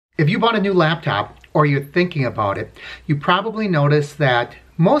If you bought a new laptop or you're thinking about it, you probably noticed that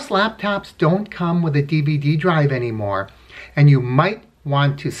most laptops don't come with a DVD drive anymore, and you might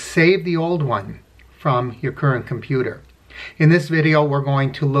want to save the old one from your current computer. In this video, we're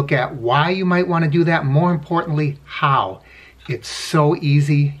going to look at why you might want to do that, more importantly, how. It's so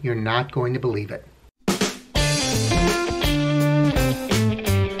easy, you're not going to believe it.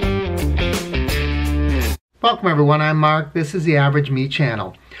 Welcome everyone, I'm Mark. This is the Average Me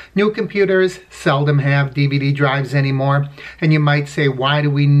channel. New computers seldom have DVD drives anymore, and you might say, why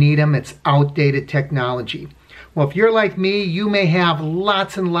do we need them? It's outdated technology. Well, if you're like me, you may have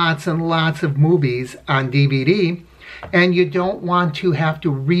lots and lots and lots of movies on DVD, and you don't want to have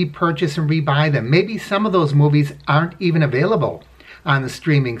to repurchase and rebuy them. Maybe some of those movies aren't even available on the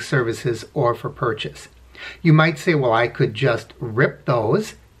streaming services or for purchase. You might say, well, I could just rip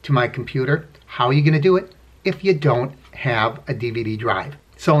those to my computer. How are you going to do it if you don't have a DVD drive?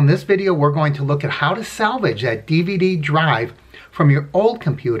 So in this video, we're going to look at how to salvage that DVD drive from your old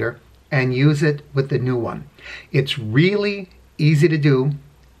computer and use it with the new one. It's really easy to do,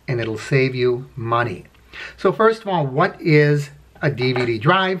 and it'll save you money. So first of all, what is a DVD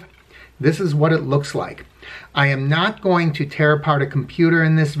drive? This is what it looks like. I am not going to tear apart a computer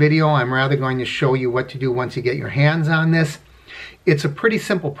in this video. I'm rather going to show you what to do once you get your hands on this. It's a pretty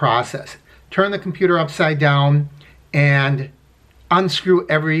simple process. Turn the computer upside down and unscrew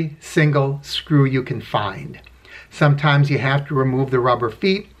every single screw you can find. Sometimes you have to remove the rubber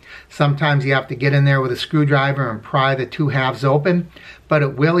feet. Sometimes you have to get in there with a screwdriver and pry the two halves open, but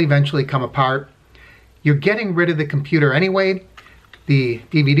it will eventually come apart. You're getting rid of the computer anyway. The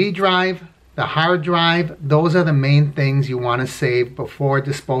DVD drive, the hard drive, those are the main things you want to save before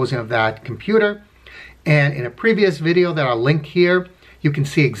disposing of that computer. And in a previous video that I'll link here, you can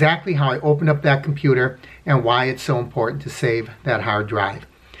see exactly how I opened up that computer and why it's so important to save that hard drive.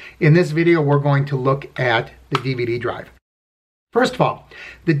 In this video, we're going to look at the DVD drive. First of all,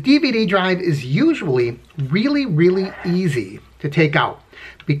 the DVD drive is usually really easy to take out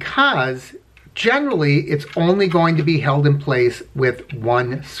because generally it's only going to be held in place with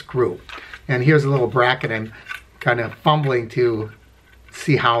one screw. And here's a little bracket. I'm kind of fumbling to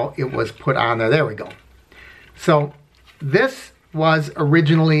see how it was put on there. There we go. So this was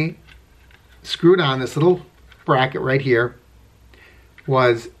originally screwed on. This little bracket right here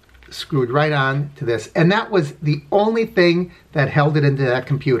was screwed right on to this, and that was the only thing that held it into that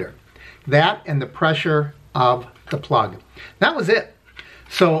computer. That and the pressure of the plug. That was it.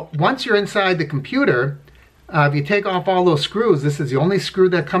 So once you're inside the computer, if you take off all those screws, this is the only screw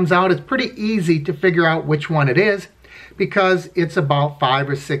that comes out. It's pretty easy to figure out which one it is because it's about 5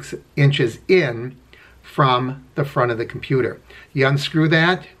 or 6 inches in from the front of the computer. You unscrew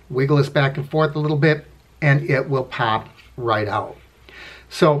that, wiggle this back and forth a little bit, and it will pop right out.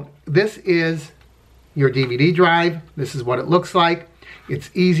 So this is your DVD drive. This is what it looks like. It's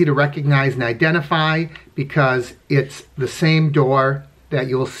easy to recognize and identify because it's the same door that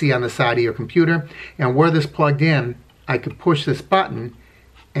you'll see on the side of your computer. And where this plugged in, I could push this button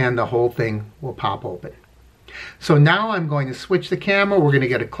and the whole thing will pop open. So now I'm going to switch the camera. We're going to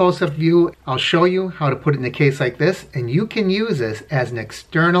get a close-up view. I'll show you how to put it in a case like this, and you can use this as an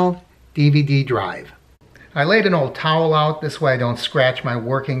external DVD drive. I laid an old towel out, this way I don't scratch my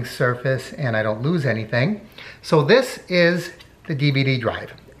working surface and I don't lose anything. So this is the DVD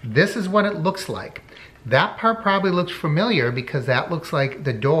drive. This is what it looks like. That part probably looks familiar because that looks like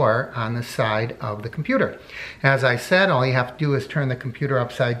the door on the side of the computer. As I said, all you have to do is turn the computer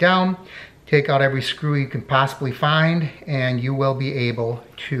upside down, take out every screw you can possibly find, and you will be able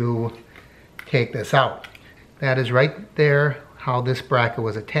to take this out. That is right there how this bracket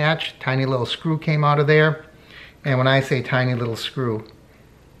was attached. Tiny little screw came out of there. And when I say tiny little screw,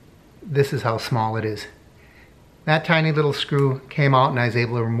 this is how small it is. That tiny little screw came out and I was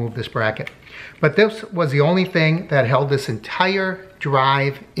able to remove this bracket. But this was the only thing that held this entire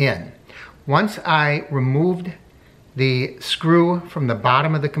drive in. Once I removed the screw from the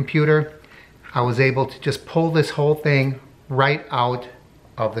bottom of the computer, I was able to just pull this whole thing right out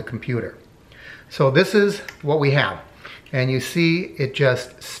of the computer. So this is what we have. And you see it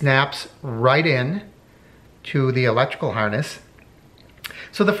just snaps right in to the electrical harness.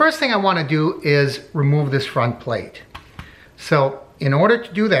 So the first thing I want to do is remove this front plate. So in order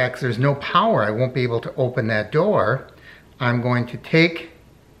to do that, because there's no power, I won't be able to open that door, I'm going to take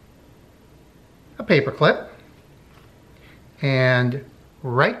a paper clip, and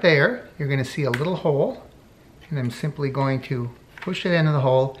right there you're going to see a little hole, and I'm simply going to push it into the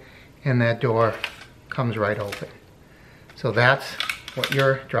hole and that door comes right open. So that's what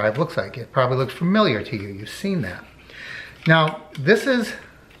your drive looks like. It probably looks familiar to you. You've seen that. Now, this is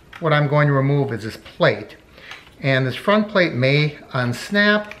what I'm going to remove is this plate. And this front plate may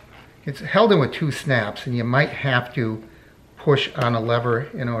unsnap. It's held in with 2 snaps, and you might have to push on a lever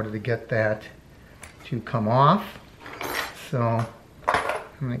in order to get that to come off. So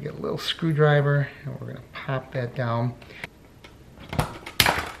I'm going to get a little screwdriver, and we're going to pop that down.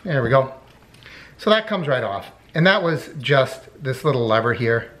 There we go. So that comes right off. And that was just this little lever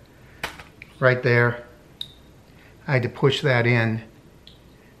here, right there. I had to push that in.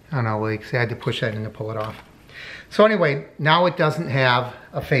 I don't know, I had to push that in to pull it off. So anyway, now it doesn't have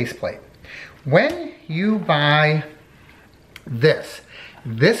a faceplate. When you buy this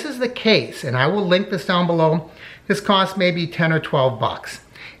is the case, and I will link this down below. This costs maybe 10 or 12 bucks.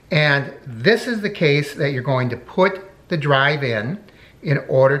 And this is the case that you're going to put the drive in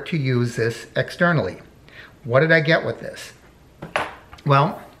order to use this externally. What did I get with this?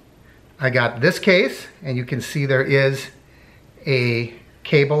 Well, I got this case, and you can see there is a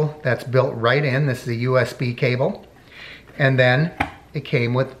cable that's built right in. This is a USB cable. And then it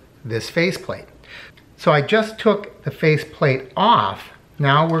came with this faceplate. So I just took the faceplate off.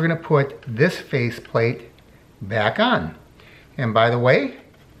 Now we're going to put this faceplate back on. And by the way,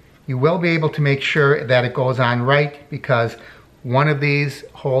 you will be able to make sure that it goes on right, because one of these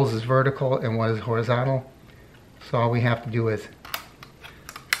holes is vertical and one is horizontal. So all we have to do is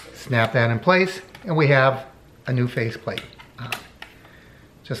snap that in place, and we have a new faceplate.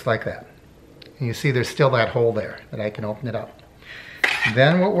 Just like that. And you see there's still that hole there that I can open it up.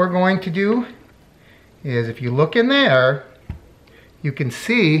 Then what we're going to do is, if you look in there, you can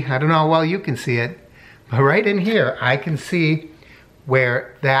see, I don't know how well you can see it, but right in here I can see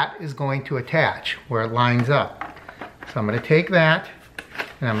where that is going to attach, where it lines up. So I'm going to take that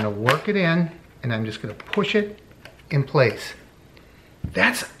and I'm going to work it in, and I'm just going to push it in place.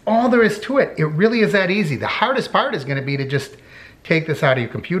 That's all there is to it. It really is that easy. The hardest part is going to be to just take this out of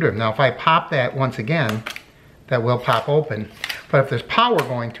your computer. Now if I pop that once again, that will pop open. But if there's power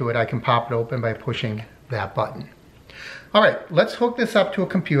going to it, I can pop it open by pushing that button. All right, let's hook this up to a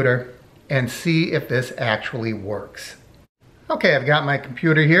computer and see if this actually works. Okay, I've got my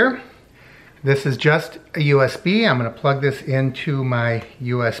computer here. This is just a USB. I'm going to plug this into my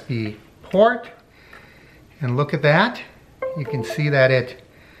USB port. And look at that. You can see that it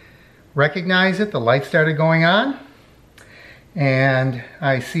recognized it. The light started going on. And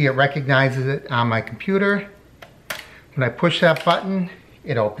I see it recognizes it on my computer. When I push that button,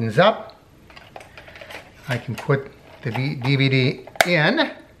 it opens up. I can put the DVD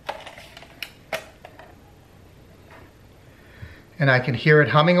in. And I can hear it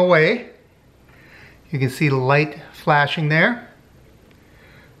humming away. You can see the light flashing there.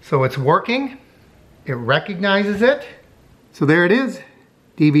 So it's working. It recognizes it. So there it is.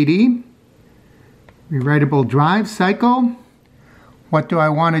 DVD. Rewritable drive, Psycho. What do I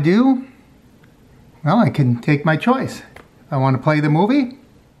want to do? Well, I can take my choice. I want to play the movie.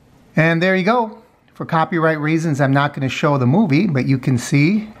 And there you go. For copyright reasons, I'm not going to show the movie, but you can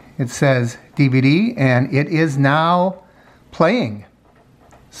see it says DVD, and it is now playing.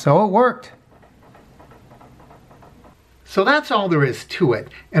 So it worked. So that's all there is to it,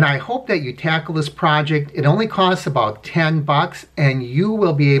 and I hope that you tackle this project. It only costs about 10 bucks, and you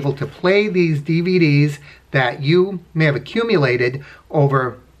will be able to play these DVDs that you may have accumulated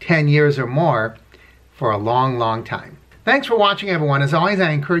over 10 years or more for a long, long time. Thanks for watching, everyone. As always,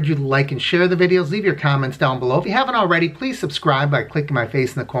 I encourage you to like and share the videos. Leave your comments down below. If you haven't already, please subscribe by clicking my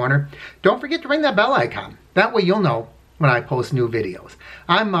face in the corner. Don't forget to ring that bell icon. That way you'll know when I post new videos.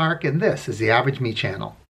 I'm Mark, and this is the Average Me Channel.